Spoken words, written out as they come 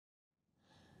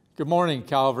Good morning,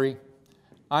 Calvary.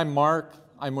 I'm Mark.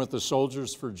 I'm with the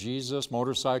Soldiers for Jesus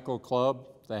Motorcycle Club,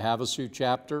 the Havasu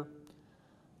chapter.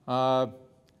 Wanted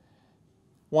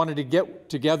to get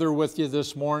together with you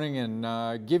this morning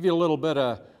and give you a little bit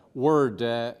of word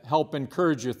to help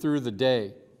encourage you through the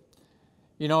day.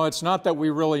 You know, it's not that we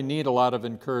really need a lot of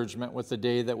encouragement with the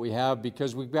day that we have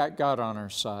because we've got God on our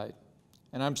side.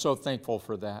 And I'm so thankful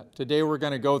for that. Today we're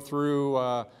going to go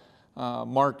through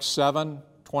Mark 7,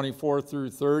 24 through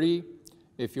 30,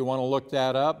 if you want to look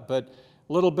that up. But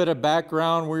a little bit of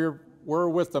background, we're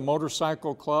with the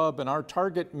Motorcycle Club, and our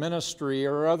target ministry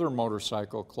are other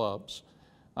motorcycle clubs.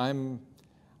 I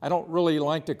don't really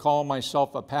like to call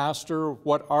myself a pastor.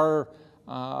 What our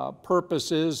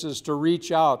purpose is to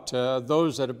reach out to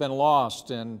those that have been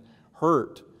lost and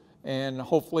hurt, and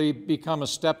hopefully become a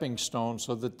stepping stone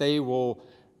so that they will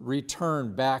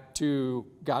return back to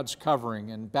God's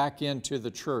covering and back into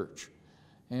the church.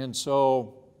 And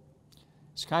so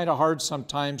it's kind of hard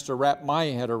sometimes to wrap my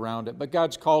head around it, but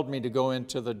God's called me to go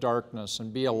into the darkness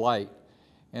and be a light.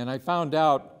 And I found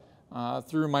out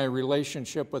through my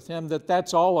relationship with Him that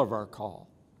that's all of our call.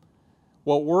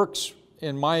 What works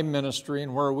in my ministry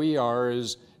and where we are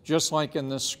is just like in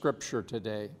this scripture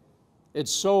today.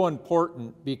 It's so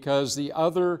important because the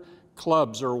other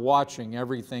clubs are watching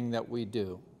everything that we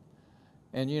do.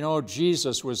 And you know,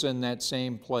 Jesus was in that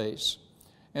same place.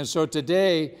 And so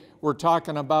today we're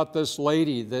talking about this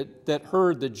lady that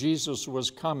heard that Jesus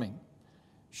was coming.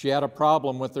 She had a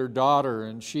problem with her daughter,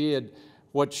 and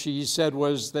what she said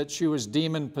was that she was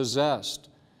demon-possessed.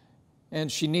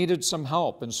 And she needed some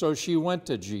help, and so she went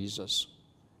to Jesus.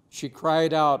 She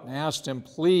cried out and asked Him,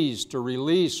 please, to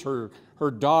release her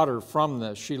daughter from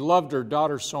this. She loved her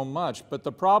daughter so much, but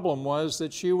the problem was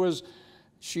that she wasn't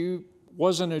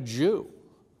a Jew.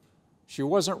 She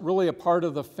wasn't really a part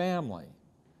of the family.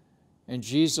 And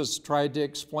Jesus tried to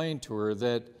explain to her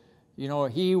that, you know,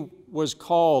 He was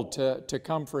called to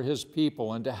come for His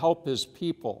people and to help His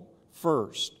people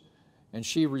first. And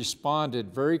she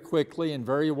responded very quickly and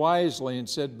very wisely and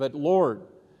said, but Lord,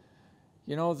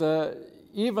 you know,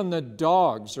 even the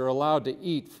dogs are allowed to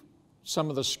eat some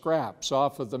of the scraps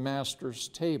off of the Master's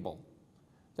table.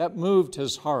 That moved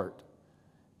His heart.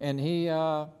 And He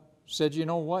said, you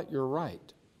know what, you're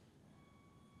right.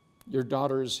 Your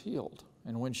daughter is healed.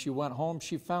 And when she went home,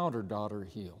 she found her daughter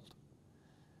healed.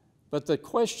 But the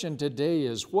question today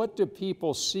is, what do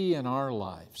people see in our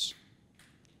lives?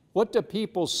 What do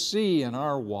people see in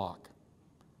our walk?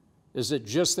 Is it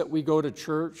just that we go to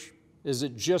church? Is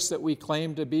it just that we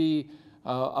claim to be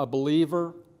a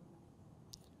believer?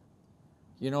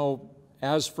 You know,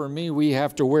 as for me, we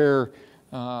have to wear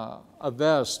a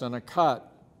vest and a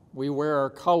cut. We wear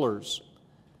our colors.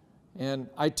 And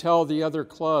I tell the other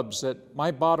clubs that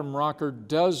my bottom rocker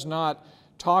does not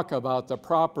talk about the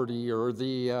property or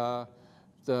the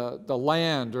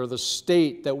land or the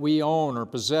state that we own or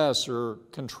possess or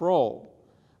control.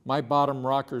 My bottom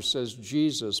rocker says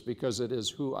Jesus because it is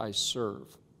who I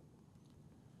serve.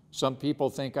 Some people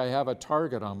think I have a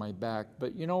target on my back,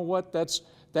 but you know what?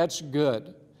 That's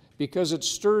good because it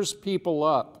stirs people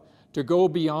up to go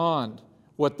beyond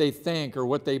what they think or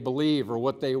what they believe or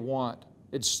what they want.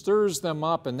 It stirs them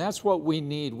up, and that's what we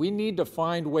need. We need to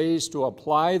find ways to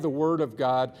apply the Word of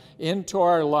God into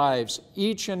our lives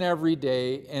each and every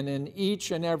day and in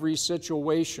each and every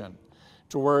situation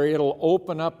to where it'll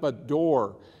open up a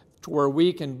door to where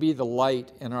we can be the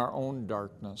light in our own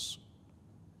darkness.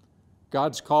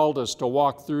 God's called us to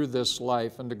walk through this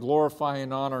life and to glorify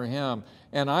and honor Him,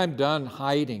 and I'm done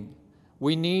hiding.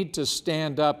 We need to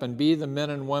stand up and be the men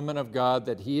and women of God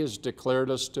that He has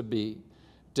declared us to be.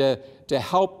 To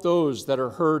help those that are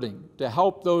hurting, to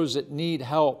help those that need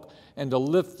help, and to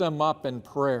lift them up in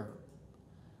prayer.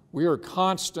 We are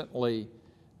constantly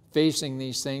facing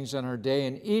these things in our day,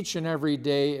 and each and every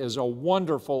day is a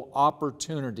wonderful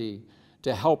opportunity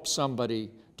to help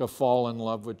somebody to fall in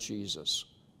love with Jesus,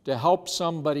 to help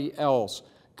somebody else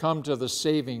come to the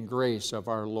saving grace of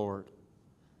our Lord.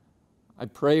 I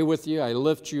pray with you, I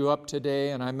lift you up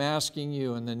today, and I'm asking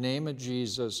you in the name of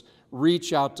Jesus,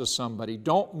 reach out to somebody.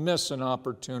 Don't miss an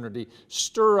opportunity.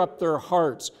 Stir up their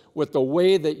hearts with the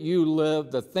way that you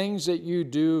live, the things that you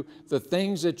do, the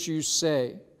things that you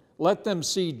say. Let them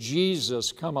see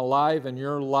Jesus come alive in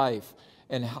your life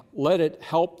and let it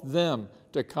help them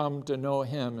to come to know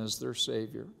Him as their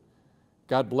Savior.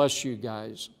 God bless you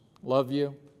guys. Love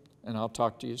you, and I'll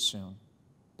talk to you soon.